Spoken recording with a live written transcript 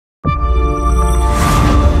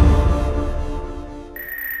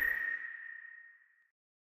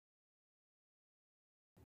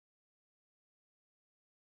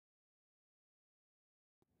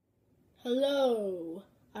Hello,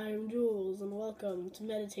 I'm Jules and welcome to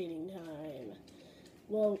meditating time.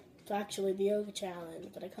 Well, it's actually the yoga challenge,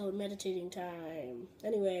 but I call it meditating time.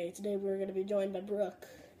 Anyway, today we're going to be joined by Brooke.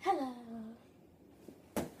 Hello.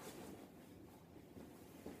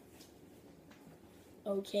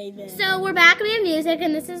 Okay then. So we're back with music,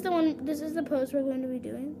 and this is the pose we're going to be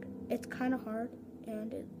doing. It's kind of hard,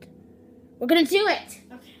 and we're going to do it.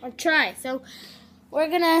 Okay. Or try. So we're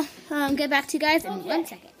going to get back to you guys in 1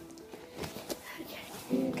 second.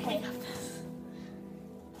 Okay.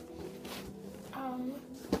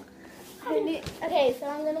 Okay, so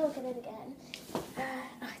I'm gonna look at it again.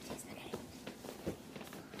 Oh, jeez, okay.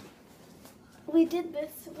 We did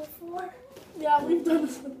this before. Yeah, we've done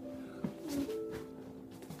this one.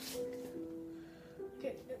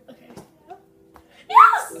 Okay.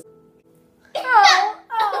 Yes!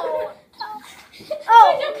 Oh!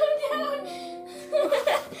 Don't come down.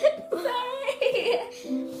 Sorry.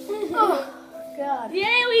 Oh, God.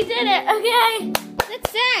 Yay, we did it. Okay.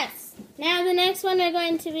 Success. Now the next one we're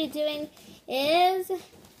going to be doing is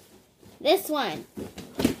this one.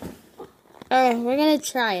 We're going to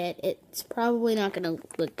try it. It's probably not going to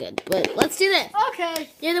look good, but let's do this. Okay.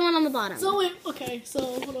 You're the one on the bottom. So wait, okay, so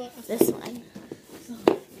what do I... This one.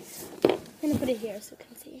 I'm going to put it here so you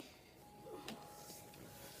can see.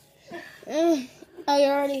 Oh,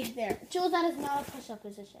 you're already there. Jules, that is not a push-up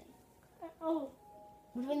position. Oh,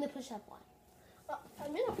 We're doing the push-up one. I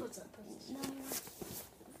made a put that position.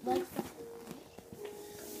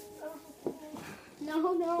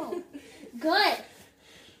 No. Good.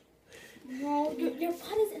 No, your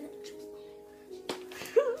butt is in the...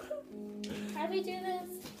 How do we do this?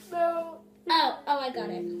 No. Oh, I got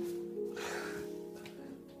it.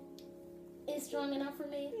 Is it strong enough for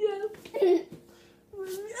me? Yes.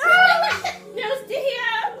 No, stay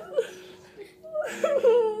up.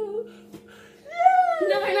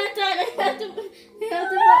 No, we're not done. I have to put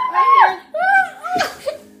my hand.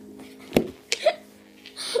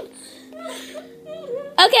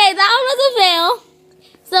 Okay, that one was a fail.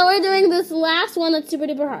 So we're doing this last one that's super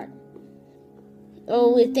duper hard.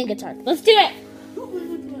 Oh, we think it's hard. Let's do it.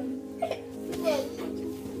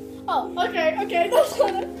 Oh, okay, that's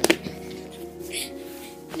fine.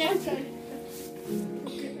 No. Okay.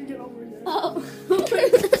 Okay, get over here. Oh. Okay.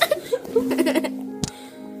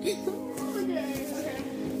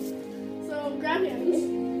 So grab hands.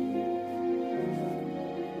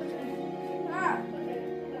 Okay.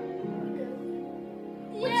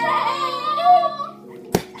 Okay. No,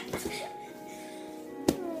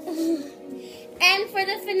 okay. And for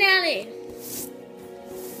the finale.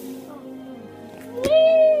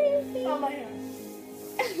 Oh, my hair.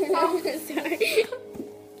 Sorry.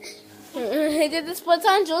 I did the splits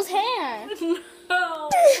on Jules' hair. No.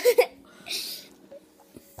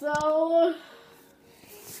 So.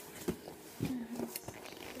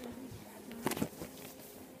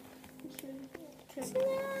 Okay.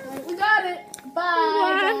 We got it.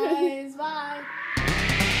 Bye, guys. Bye.